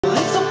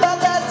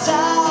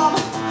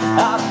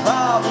I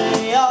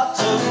probably ought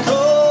to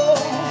go.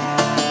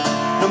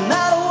 No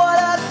matter what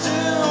I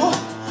do,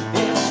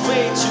 it's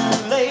way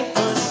too late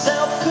for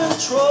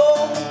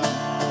self-control.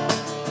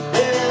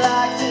 If you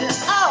liked it,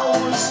 I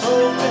was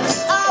hoping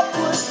I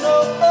would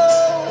know.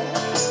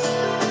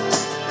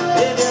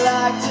 If you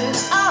liked it,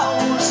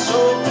 I was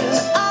hoping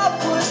I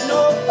would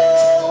know.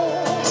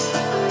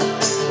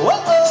 Whoa,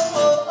 oh,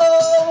 oh,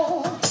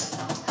 oh.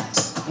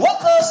 Whoa,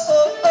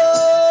 oh,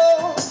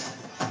 oh,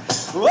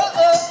 oh. Whoa.